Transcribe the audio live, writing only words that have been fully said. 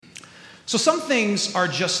So some things are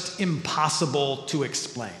just impossible to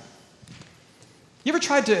explain. You ever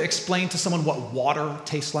tried to explain to someone what water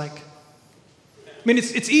tastes like? I mean,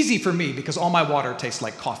 it's easy for me because all my water tastes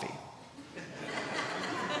like coffee.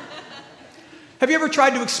 Have you ever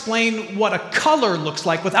tried to explain what a color looks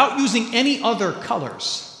like without using any other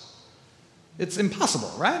colors? It's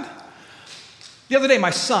impossible, right? The other day,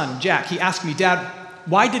 my son, Jack, he asked me, "Dad,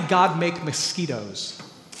 why did God make mosquitoes?"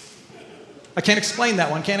 I can't explain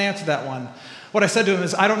that one, can't answer that one. What I said to him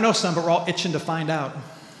is, "I don't know, son, but we're all itching to find out."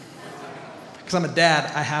 Because I'm a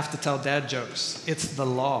dad, I have to tell dad jokes. It's the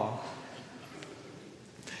law.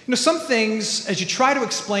 You know, some things, as you try to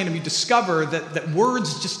explain them, you discover that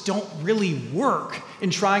words just don't really work in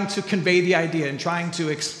trying to convey the idea and trying to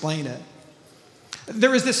explain it.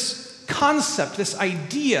 There is this concept, this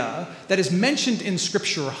idea that is mentioned in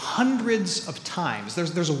Scripture hundreds of times.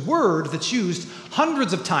 There's a word that's used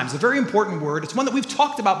hundreds of times, a very important word. It's one that we've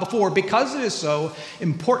talked about before because it is so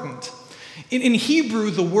important. In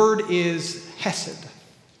Hebrew, the word is hesed.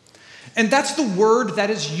 And that's the word that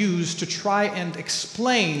is used to try and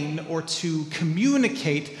explain or to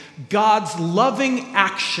communicate God's loving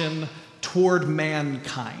action toward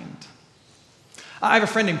mankind. I have a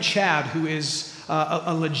friend named Chad who is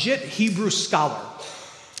a legit Hebrew scholar.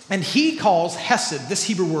 And he calls hesed, this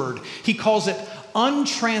Hebrew word, he calls it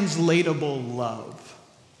untranslatable love.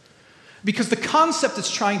 Because the concept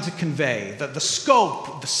it's trying to convey, the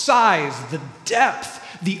scope, the size, the depth,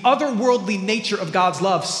 the otherworldly nature of God's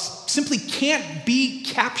love simply can't be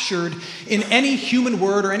captured in any human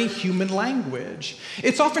word or any human language.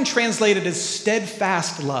 It's often translated as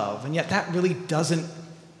steadfast love, and yet that really doesn't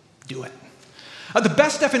do it. The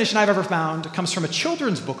best definition I've ever found comes from a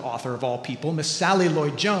children's book author of all people, Miss Sally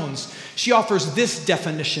Lloyd-Jones. She offers this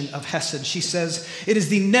definition of hesed. She says, "It is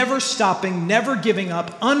the never-stopping, never giving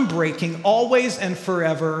up, unbreaking, always and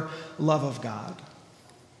forever love of God."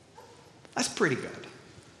 That's pretty good.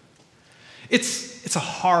 It's a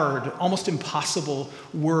hard, almost impossible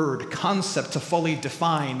word, concept to fully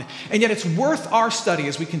define, and yet it's worth our study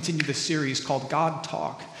as we continue this series called God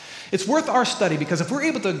Talk. It's worth our study because if we're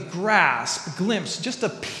able to grasp, glimpse just a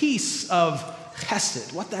piece of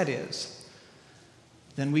hesed, what that is,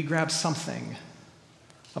 then we grab something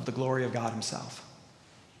of the glory of God himself.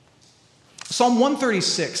 Psalm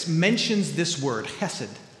 136 mentions this word, hesed,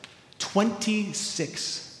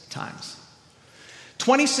 26 times.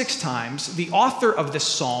 26 times, the author of this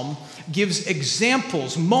psalm gives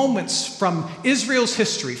examples, moments from Israel's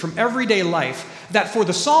history, from everyday life, that for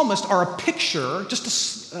the psalmist are a picture, just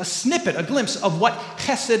a snippet, a glimpse of what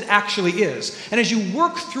hesed actually is. And as you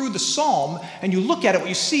work through the psalm and you look at it, what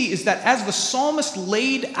you see is that as the psalmist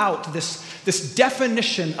laid out this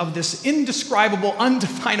definition of this indescribable,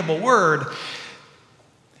 undefinable word,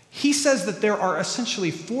 he says that there are essentially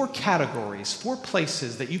 4 categories, 4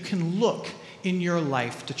 places that you can look in your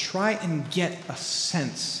life to try and get a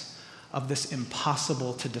sense of this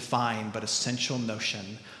impossible to define but essential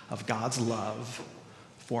notion of God's love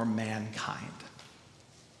for mankind.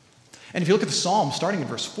 And if you look at the psalm, starting in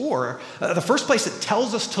verse 4, the first place it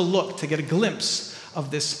tells us to look to get a glimpse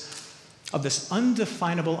of this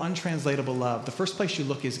undefinable, untranslatable love, the first place you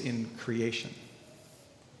look is in creation.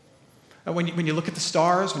 When you look at the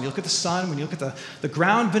stars, when you look at the sun, when you look at the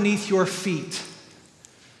ground beneath your feet,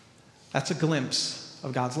 that's a glimpse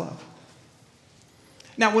of God's love.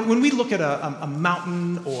 Now, when we look at a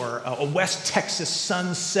mountain or a West Texas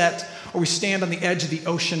sunset, or we stand on the edge of the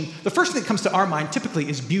ocean, the first thing that comes to our mind typically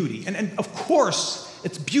is beauty. And of course,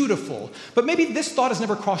 it's beautiful. But maybe this thought has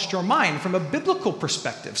never crossed your mind from a biblical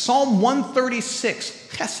perspective. Psalm 136,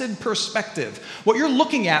 Chesed perspective. What you're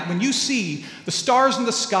looking at when you see the stars in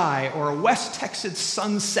the sky or a West Texas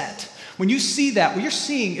sunset, when you see that, what you're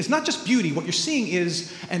seeing is not just beauty. What you're seeing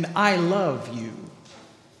is an I love you.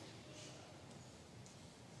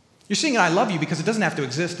 You're seeing an I love you because it doesn't have to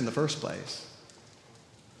exist in the first place.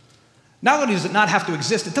 Not only does it not have to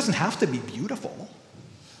exist, it doesn't have to be beautiful.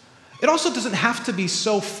 It also doesn't have to be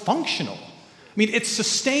so functional. I mean, it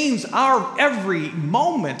sustains our every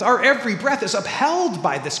moment, our every breath is upheld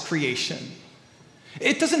by this creation.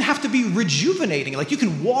 It doesn't have to be rejuvenating. Like you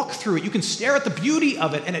can walk through it, you can stare at the beauty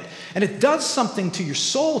of it, and it does something to your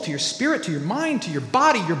soul, to your spirit, to your mind, to your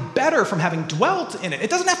body. You're better from having dwelt in it. It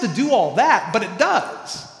doesn't have to do all that, but it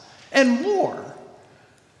does. And more.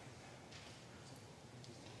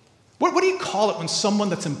 What do you call it when someone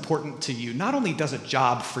that's important to you not only does a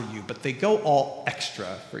job for you, but they go all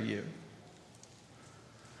extra for you?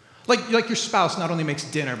 Like your spouse not only makes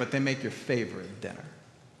dinner, but they make your favorite dinner.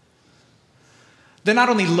 They not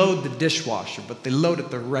only load the dishwasher, but they load it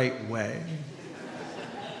the right way.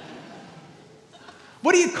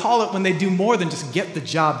 What do you call it when they do more than just get the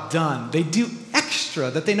job done? They do extra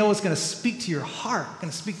that they know is going to speak to your heart, going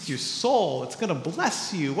to speak to your soul. It's going to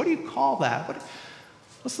bless you. What do you call that?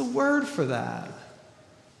 What's the word for that?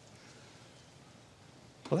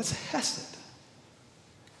 Well, that's hesed.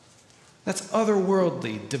 That's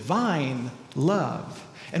otherworldly, divine love.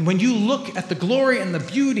 And when you look at the glory and the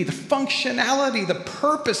beauty, the functionality, the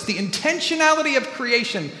purpose, the intentionality of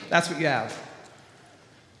creation, that's what you have.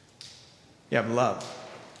 You have love.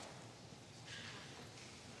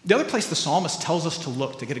 The other place the psalmist tells us to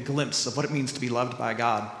look to get a glimpse of what it means to be loved by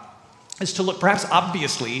God is to look, perhaps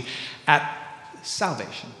obviously, at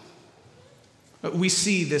salvation. We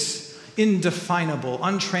see this indefinable,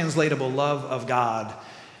 untranslatable love of God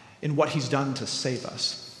in what he's done to save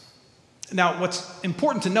us. Now, what's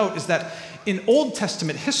important to note is that in Old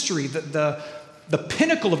Testament history, the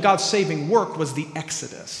pinnacle of God's saving work was the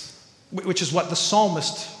Exodus, which is what the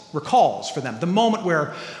psalmist recalls for them. The moment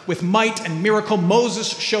where, with might and miracle,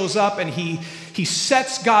 Moses shows up and he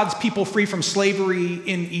sets God's people free from slavery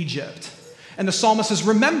in Egypt. And the psalmist says,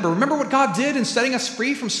 remember what God did in setting us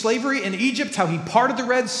free from slavery in Egypt, how he parted the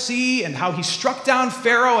Red Sea and how he struck down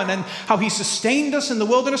Pharaoh and then how he sustained us in the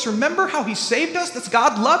wilderness. Remember how he saved us? That's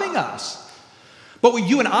God loving us. But what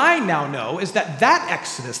you and I now know is that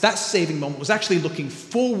Exodus, that saving moment, was actually looking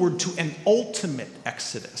forward to an ultimate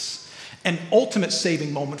Exodus, an ultimate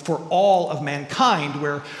saving moment for all of mankind,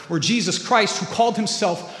 where Jesus Christ, who called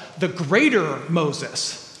himself the greater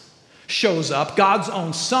Moses, shows up, God's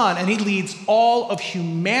own son, and he leads all of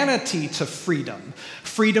humanity to freedom.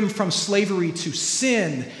 Freedom from slavery to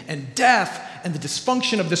sin and death and the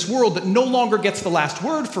dysfunction of this world that no longer gets the last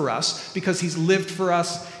word for us because he's lived for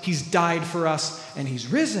us, he's died for us, and he's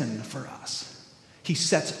risen for us. He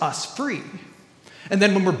sets us free. And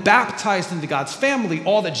then when we're baptized into God's family,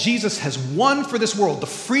 all that Jesus has won for this world, the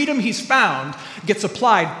freedom he's found, gets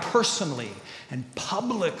applied personally and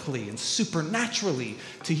publicly and supernaturally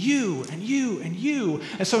to you and you and you.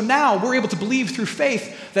 And so now we're able to believe through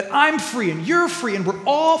faith that I'm free and you're free and we're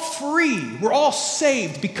all free. We're all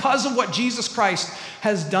saved because of what Jesus Christ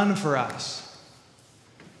has done for us.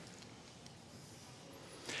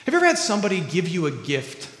 Have you ever had somebody give you a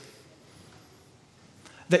gift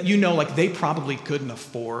that you know, like, they probably couldn't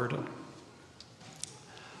afford,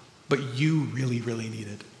 but you really, really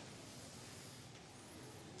needed?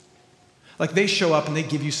 Like, they show up and they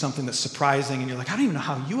give you something that's surprising and you're like, I don't even know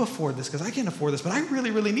how you afford this because I can't afford this, but I really,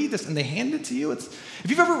 really need this. And they hand it to you. If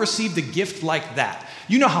you've ever received a gift like that,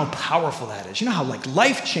 you know how powerful that is. You know how, like,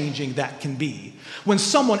 life-changing that can be. When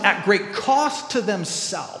someone at great cost to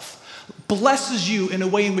themselves blesses you in a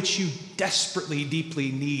way in which you desperately,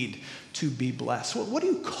 deeply need to be blessed. What do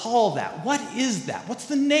you call that? What is that? What's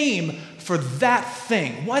the name for that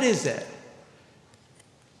thing? What is it?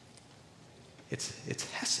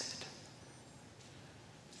 It's hesed.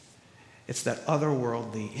 It's that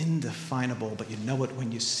otherworldly, indefinable, but you know it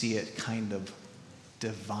when you see it, kind of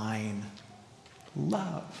divine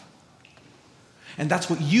love. And that's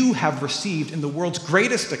what you have received in the world's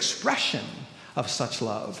greatest expression of such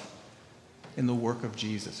love, in the work of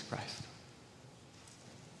Jesus Christ.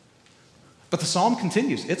 But the psalm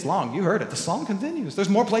continues. It's long. You heard it. The psalm continues. There's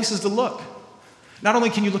more places to look. Not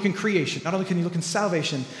only can you look in creation, not only can you look in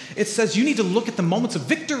salvation, it says you need to look at the moments of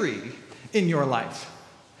victory in your life.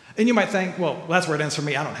 And you might think, well, that's where it ends for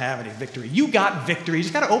me. I don't have any victory. You got victory. You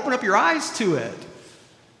just got to open up your eyes to it.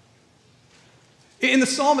 In the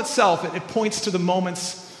psalm itself, it points to the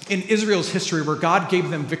moments in Israel's history where God gave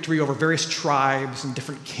them victory over various tribes and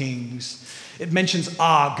different kings. It mentions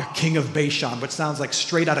Og, king of Bashan, which sounds like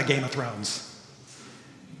straight out of Game of Thrones.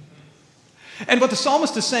 And what the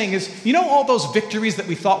psalmist is saying is, you know all those victories that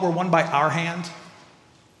we thought were won by our hand?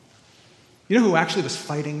 You know who actually was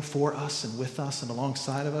fighting for us and with us and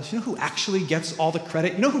alongside of us? You know who actually gets all the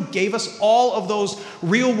credit? You know who gave us all of those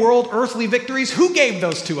real-world earthly victories? Who gave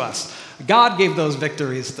those to us? God gave those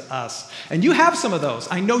victories to us. And you have some of those.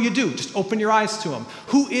 I know you do. Just open your eyes to them.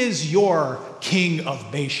 Who is your king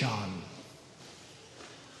of Bashan?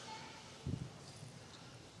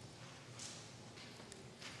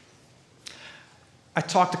 I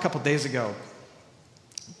talked a couple days ago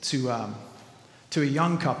to a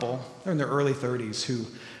young couple, they're in their early 30s, who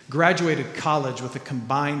graduated college with a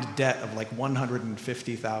combined debt of like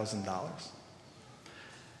 $150,000.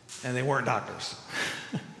 And they weren't doctors.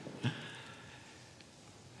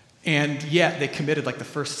 And yet they committed like the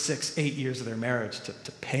first 6-8 years of their marriage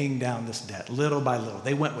to paying down this debt little by little.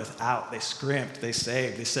 They went without, they scrimped, they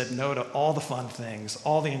saved, they said no to all the fun things,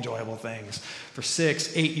 all the enjoyable things for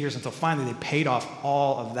 6-8 years until finally they paid off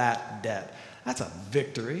all of that debt. That's a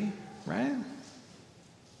victory, right?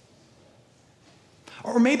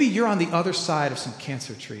 Or maybe you're on the other side of some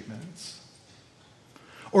cancer treatments.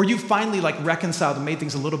 Or you finally reconciled and made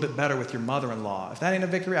things a little bit better with your mother-in-law. If that ain't a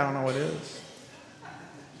victory, I don't know what is.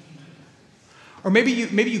 Or maybe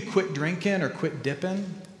you quit drinking or quit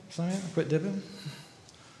dipping. Quit dipping.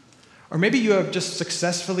 Or maybe you have just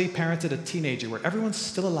successfully parented a teenager where everyone's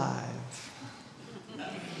still alive.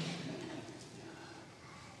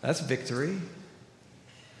 That's victory.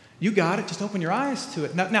 You got it. Just open your eyes to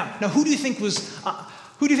it. Now, who do you think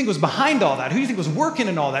was behind all that? Who do you think was working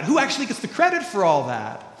in all that? Who actually gets the credit for all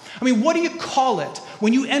that? I mean, what do you call it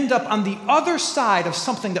when you end up on the other side of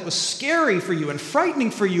something that was scary for you and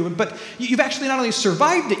frightening for you, but you've actually not only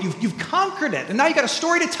survived it, you've conquered it, and now you've got a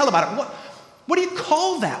story to tell about it. What do you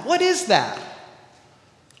call that? What is that?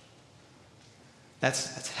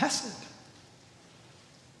 That's Hesed.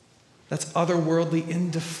 That's otherworldly,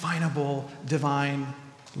 indefinable, divine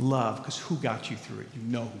love. Because who got you through it? You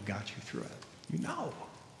know who got you through it. You know.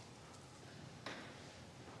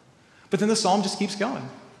 But then the psalm just keeps going.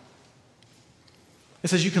 It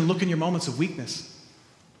says you can look in your moments of weakness.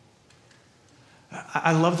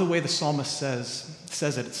 I love the way the psalmist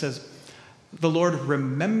says it. It says, the Lord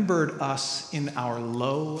remembered us in our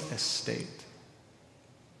low estate.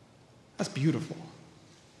 That's beautiful.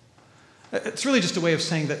 It's really just a way of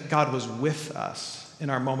saying that God was with us in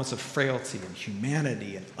our moments of frailty and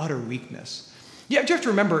humanity and utter weakness. You have to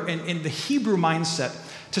remember, in the Hebrew mindset,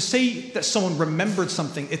 to say that someone remembered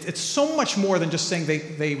something, it's so much more than just saying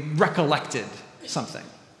they recollected something.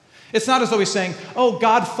 It's not as though he's saying, oh,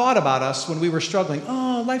 God thought about us when we were struggling.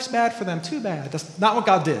 Oh, life's bad for them, too bad. That's not what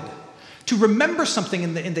God did. To remember something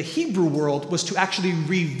in the Hebrew world was to actually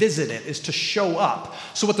revisit it, is to show up.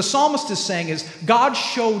 So what the psalmist is saying is God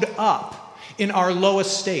showed up in our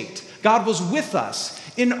lowest state. God was with us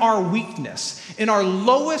in our weakness. In our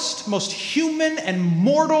lowest, most human and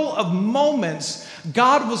mortal of moments,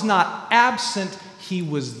 God was not absent, he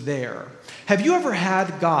was there. Have you ever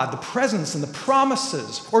had God, the presence and the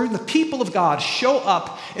promises, or even the people of God show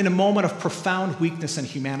up in a moment of profound weakness and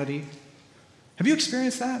humanity? Have you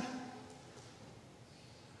experienced that?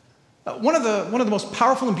 One of the most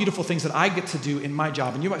powerful and beautiful things that I get to do in my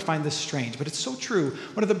job, and you might find this strange, but it's so true,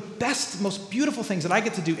 one of the best, most beautiful things that I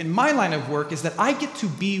get to do in my line of work is that I get to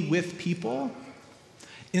be with people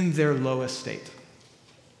in their lowest state.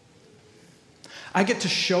 I get to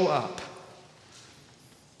show up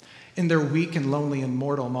in their weak and lonely and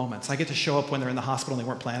mortal moments. I get to show up when they're in the hospital and they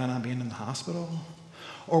weren't planning on being in the hospital,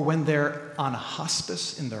 or when they're on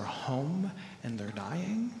hospice in their home and they're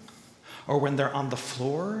dying, or when they're on the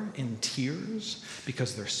floor in tears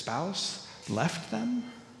because their spouse left them.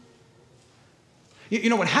 You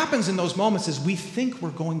know, what happens in those moments is we think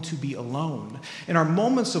we're going to be alone. In our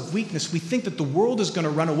moments of weakness, we think that the world is going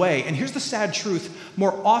to run away. And here's the sad truth.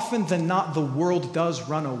 More often than not, the world does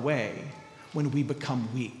run away when we become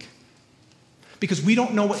weak. Because we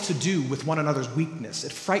don't know what to do with one another's weakness.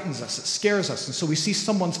 It frightens us, it scares us. And so we see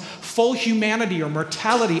someone's full humanity or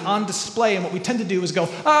mortality on display, and what we tend to do is go,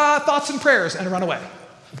 thoughts and prayers, and run away.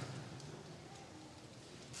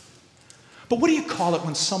 But what do you call it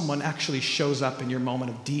when someone actually shows up in your moment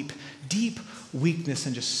of deep, deep weakness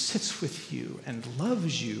and just sits with you and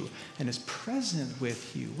loves you and is present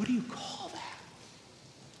with you? What do you call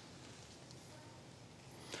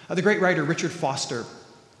that? The great writer Richard Foster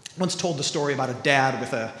once told the story about a dad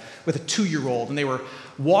with a 2-year-old, and they were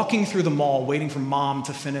walking through the mall waiting for mom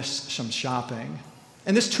to finish some shopping.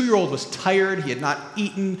 And this 2-year-old was tired, he had not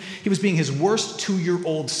eaten, he was being his worst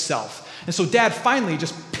 2-year-old self. And so dad finally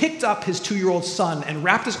just picked up his 2-year-old son and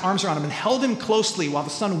wrapped his arms around him and held him closely while the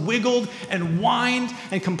son wiggled and whined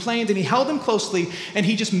and complained, and he held him closely and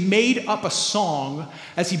he just made up a song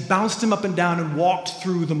as he bounced him up and down and walked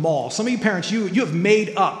through the mall. Some of you parents, you have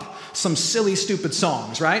made up some silly, stupid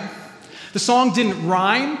songs, right? The song didn't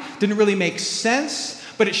rhyme, didn't really make sense,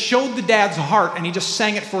 but it showed the dad's heart, and he just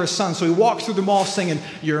sang it for his son. So he walked through the mall singing,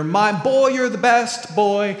 "You're my boy, you're the best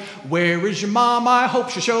boy. Where is your mom? I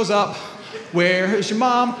hope she shows up. Where is your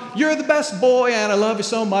mom? You're the best boy, and I love you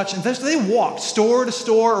so much." And they walked store to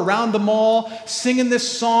store around the mall, singing this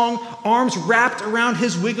song, arms wrapped around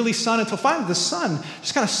his wiggly son, until finally the son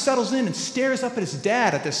just kind of settles in and stares up at his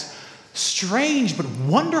dad at this strange but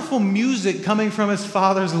wonderful music coming from his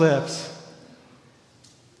father's lips.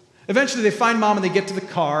 Eventually they find mom and they get to the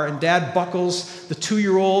car, and dad buckles the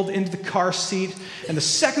 2-year-old into the car seat, and the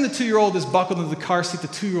second the 2-year-old is buckled into the car seat, the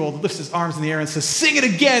 2-year-old lifts his arms in the air and says, "Sing it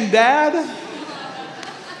again, Dad."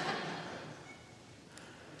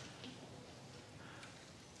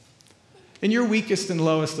 In your weakest and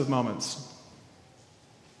lowest of moments,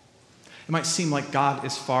 It might seem like God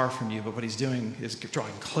is far from you, but what he's doing is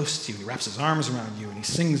drawing close to you. He wraps his arms around you and he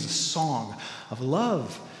sings a song of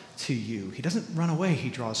love to you. He doesn't run away, he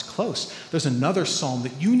draws close. There's another psalm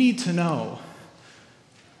that you need to know.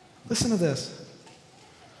 Listen to this.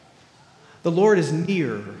 The Lord is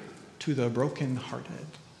near to the brokenhearted.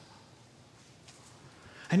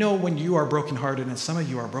 I know when you are brokenhearted, and some of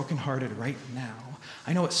you are brokenhearted right now,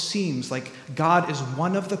 I know it seems like God is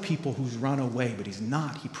one of the people who's run away, but he's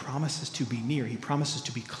not. He promises to be near. He promises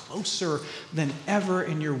to be closer than ever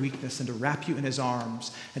in your weakness and to wrap you in his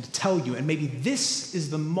arms and to tell you. And maybe this is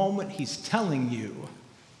the moment he's telling you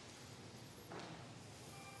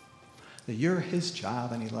that you're his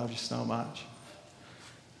child and he loves you so much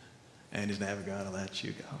and he's never going to let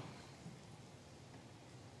you go.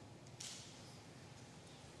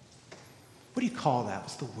 What do you call that?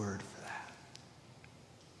 What's the word for that?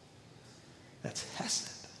 That's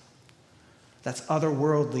hesed. That's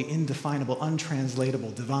otherworldly, indefinable,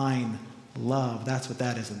 untranslatable, divine love. That's what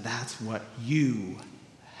that is, and that's what you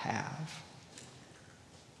have.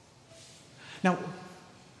 Now,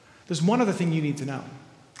 there's one other thing you need to know.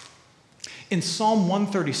 In Psalm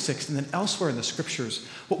 136 and then elsewhere in the scriptures,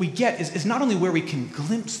 what we get is not only where we can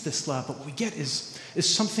glimpse this love, but what we get is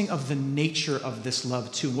something of the nature of this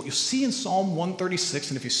love too. And what you'll see in Psalm 136,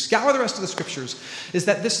 and if you scour the rest of the scriptures, is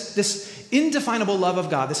that this indefinable love of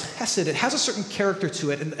God, this hesed, it has a certain character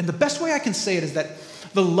to it. And the best way I can say it is that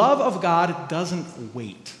the love of God doesn't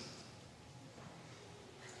wait.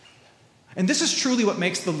 And this is truly what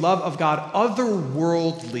makes the love of God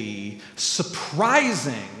otherworldly,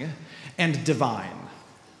 surprising, and divine.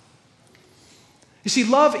 You see,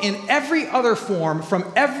 love in every other form,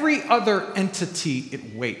 from every other entity,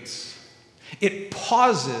 it waits. It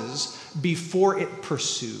pauses before it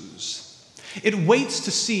pursues. It waits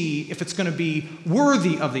to see if it's going to be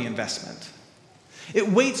worthy of the investment. It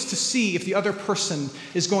waits to see if the other person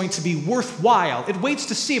is going to be worthwhile. It waits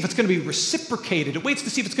to see if it's going to be reciprocated. It waits to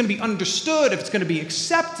see if it's going to be understood, if it's going to be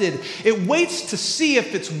accepted. It waits to see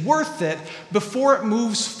if it's worth it before it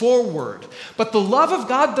moves forward. But the love of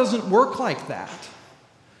God doesn't work like that.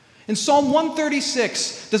 In Psalm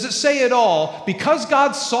 136, does it say at all, because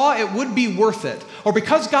God saw it would be worth it, or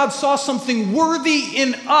because God saw something worthy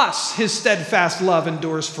in us, his steadfast love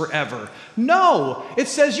endures forever? No, it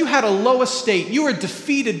says you had a low estate. You were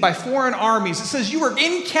defeated by foreign armies. It says you were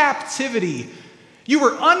in captivity. You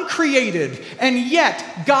were uncreated. And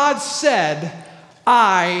yet God said,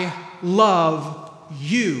 I love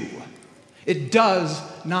you. It does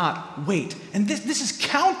not wait. And this is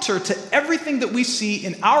counter to everything that we see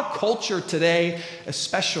in our culture today,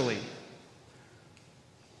 especially.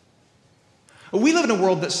 We live in a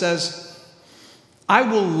world that says, I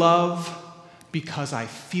will love because I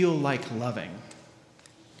feel like loving.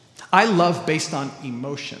 I love based on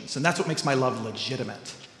emotions, and that's what makes my love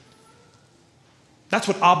legitimate. That's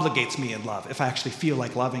what obligates me in love, if I actually feel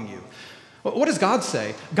like loving you. What does God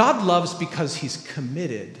say? God loves because he's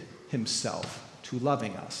committed himself to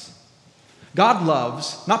loving us. God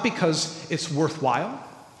loves not because it's worthwhile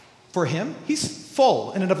for him. He's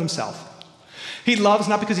full in and of himself. He loves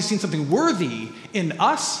not because he's seen something worthy in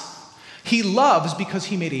us. He loves because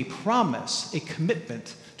he made a promise, a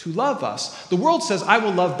commitment to love us. The world says, I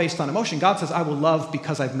will love based on emotion. God says, I will love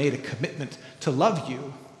because I've made a commitment to love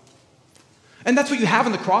you. And that's what you have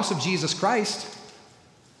in the cross of Jesus Christ.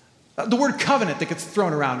 The word covenant that gets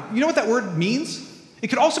thrown around. You know what that word means? It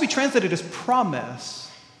could also be translated as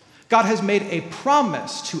promise. God has made a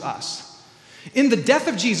promise to us. In the death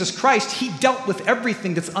of Jesus Christ, he dealt with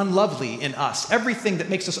everything that's unlovely in us, everything that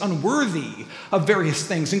makes us unworthy of various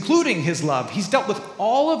things, including his love. He's dealt with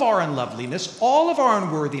all of our unloveliness, all of our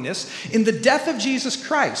unworthiness in the death of Jesus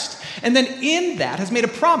Christ. And then in that has made a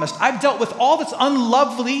promise. I've dealt with all that's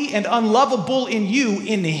unlovely and unlovable in you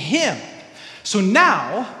in him. So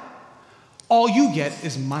now, all you get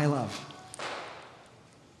is my love.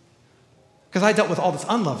 Because I dealt with all that's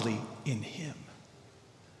unlovely in him.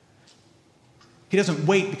 He doesn't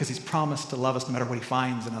wait because he's promised to love us no matter what he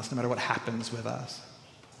finds in us, no matter what happens with us.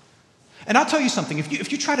 And I'll tell you something,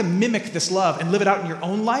 if you try to mimic this love and live it out in your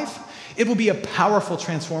own life, it will be a powerful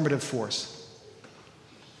transformative force.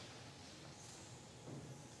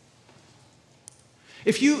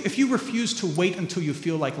 If you refuse to wait until you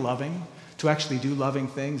feel like loving, to actually do loving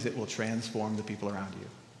things, it will transform the people around you.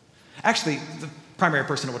 Actually, the primary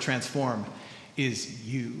person it will transform is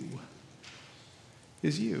you.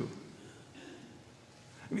 Is you.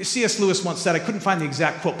 C.S. Lewis once said, I couldn't find the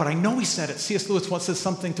exact quote, but I know he said it. C.S. Lewis once said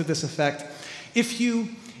something to this effect. If you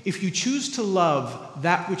choose to love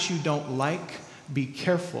that which you don't like, be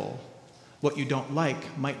careful. What you don't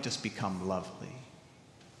like might just become lovely.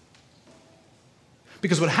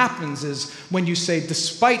 Because what happens is when you say,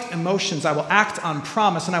 despite emotions, I will act on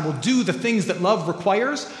promise and I will do the things that love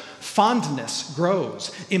requires, fondness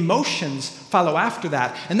grows. Emotions follow after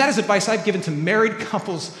that. And that is advice I've given to married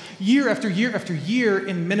couples year after year after year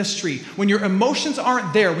in ministry. When your emotions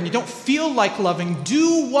aren't there, when you don't feel like loving,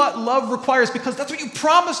 do what love requires because that's what you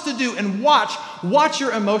promised to do. And watch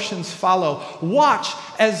your emotions follow. Watch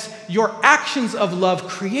as your actions of love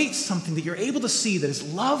create something that you're able to see that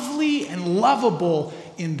is lovely and lovable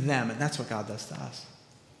in them. And that's what God does to us.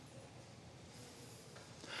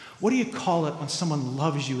 What do you call it when someone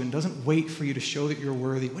loves you and doesn't wait for you to show that you're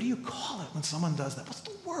worthy? What do you call it when someone does that? What's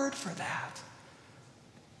the word for that?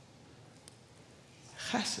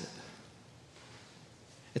 Chesed.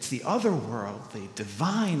 It's the otherworldly,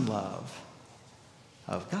 divine love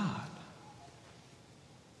of God.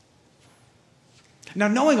 Now,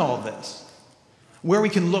 knowing all of this, where we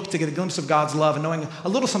can look to get a glimpse of God's love and knowing a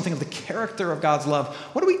little something of the character of God's love,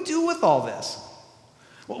 what do we do with all this?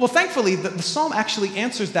 Well, thankfully, the psalm actually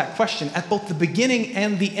answers that question at both the beginning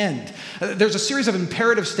and the end. There's a series of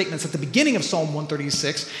imperative statements at the beginning of Psalm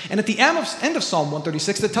 136 and at the end of Psalm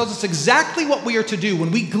 136 that tells us exactly what we are to do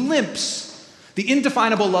when we glimpse the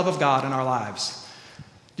indefinable love of God in our lives.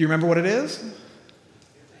 Do you remember what it is?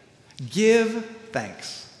 Give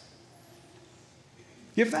thanks.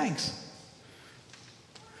 Give thanks.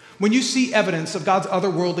 When you see evidence of God's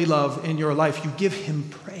otherworldly love in your life, you give him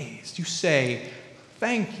praise. You say,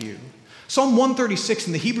 thank you. Psalm 136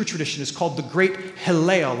 in the Hebrew tradition is called the great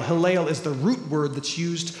Hallel. Hallel is the root word that's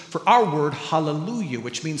used for our word hallelujah,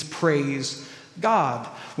 which means praise God.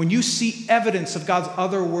 When you see evidence of God's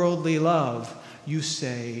otherworldly love, you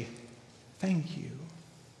say, thank you.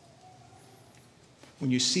 When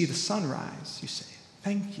you see the sunrise, you say,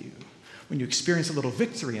 thank you. When you experience a little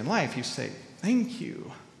victory in life, you say, thank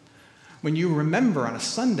you. When you remember on a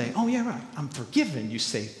Sunday, oh yeah, right, I'm forgiven, you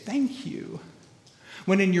say, thank you.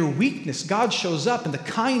 When in your weakness, God shows up in the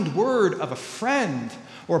kind word of a friend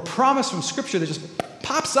or a promise from Scripture that just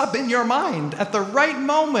pops up in your mind at the right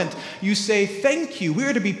moment, you say, thank you. We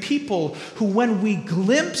are to be people who, when we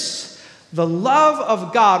glimpse the love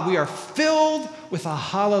of God, we are filled with a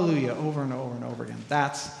hallelujah over and over and over again.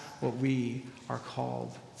 That's what we are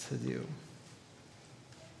called to do.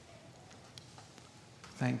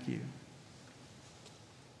 Thank you.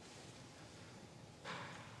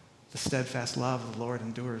 The steadfast love of the Lord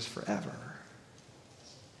endures forever.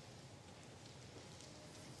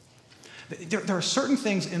 There are certain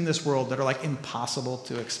things in this world that are like impossible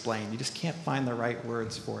to explain. You just can't find the right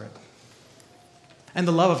words for it. And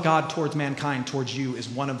the love of God towards mankind, towards you, is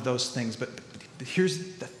one of those things. But here's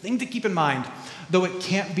the thing to keep in mind. Though it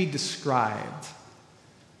can't be described,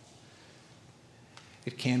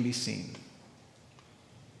 it can be seen.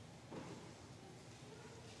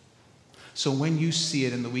 So when you see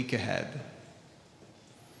it in the week ahead,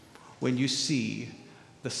 when you see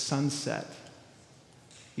the sunset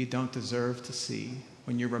you don't deserve to see,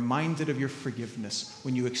 when you're reminded of your forgiveness,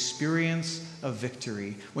 when you experience a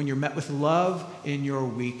victory, when you're met with love in your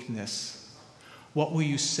weakness, what will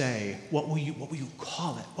you say? What will you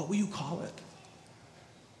call it? What will you call it?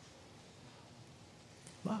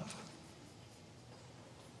 Love.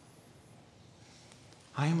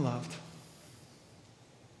 I am loved.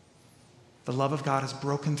 The love of God has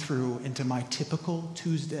broken through into my typical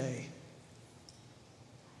Tuesday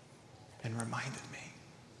and reminded me.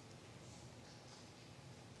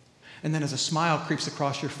 And then as a smile creeps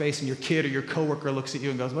across your face and your kid or your coworker looks at you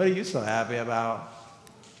and goes, what are you so happy about?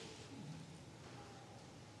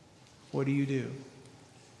 What do? You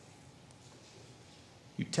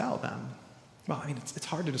tell them. Well, I mean, it's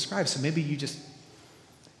hard to describe, so maybe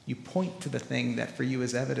you point to the thing that for you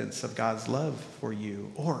is evidence of God's love for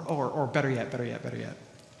you. Or better yet,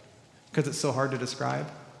 because it's so hard to describe,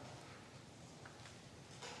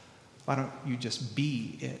 why don't you just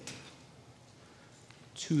be it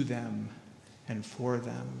to them and for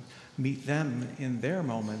them? Meet them in their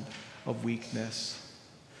moment of weakness.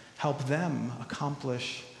 Help them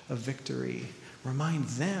accomplish a victory. Remind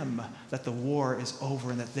them that the war is over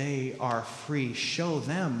and that they are free. Show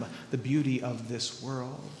them the beauty of this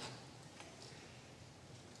world.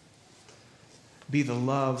 Be the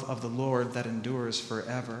love of the Lord that endures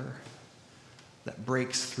forever, that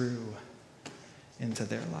breaks through into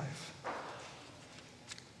their life.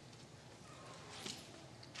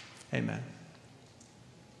 Amen.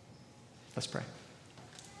 Let's pray.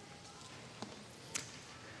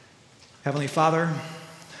 Heavenly Father,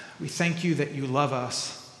 we thank you that you love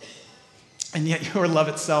us, and yet your love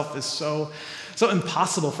itself is so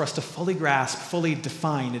impossible for us to fully grasp, fully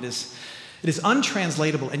define. It It is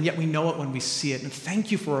untranslatable, and yet we know it when we see it. And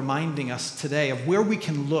thank you for reminding us today of where we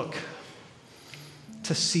can look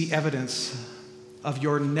to see evidence of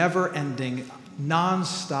your never-ending,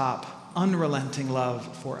 nonstop, unrelenting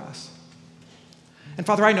love for us. And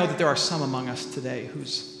Father, I know that there are some among us today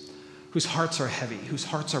whose hearts are heavy, whose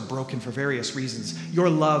hearts are broken for various reasons. Your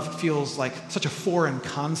love feels like such a foreign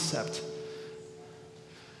concept.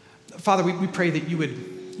 Father, we pray that you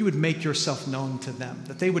would make yourself known to them,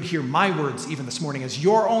 that they would hear my words even this morning as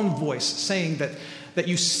your own voice saying that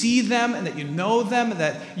you see them and that you know them, and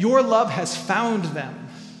that your love has found them,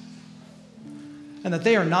 and that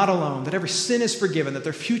they are not alone, that every sin is forgiven, that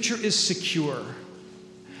their future is secure,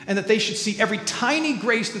 and that they should see every tiny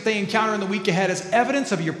grace that they encounter in the week ahead as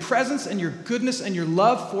evidence of your presence and your goodness and your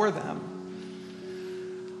love for them.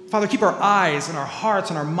 Father, keep our eyes and our hearts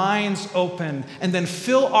and our minds open, and then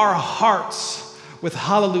fill our hearts with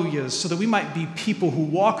hallelujahs so that we might be people who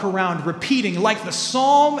walk around repeating, like the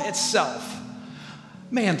psalm itself,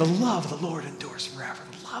 man, the love of the Lord endures forever.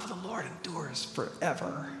 The love of the Lord endures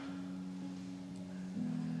forever.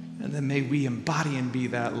 And then may we embody and be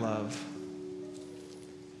that love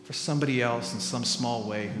for somebody else in some small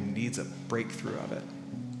way who needs a breakthrough of it.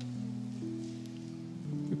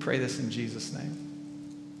 We pray this in Jesus' name.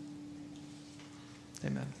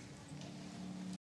 Amen.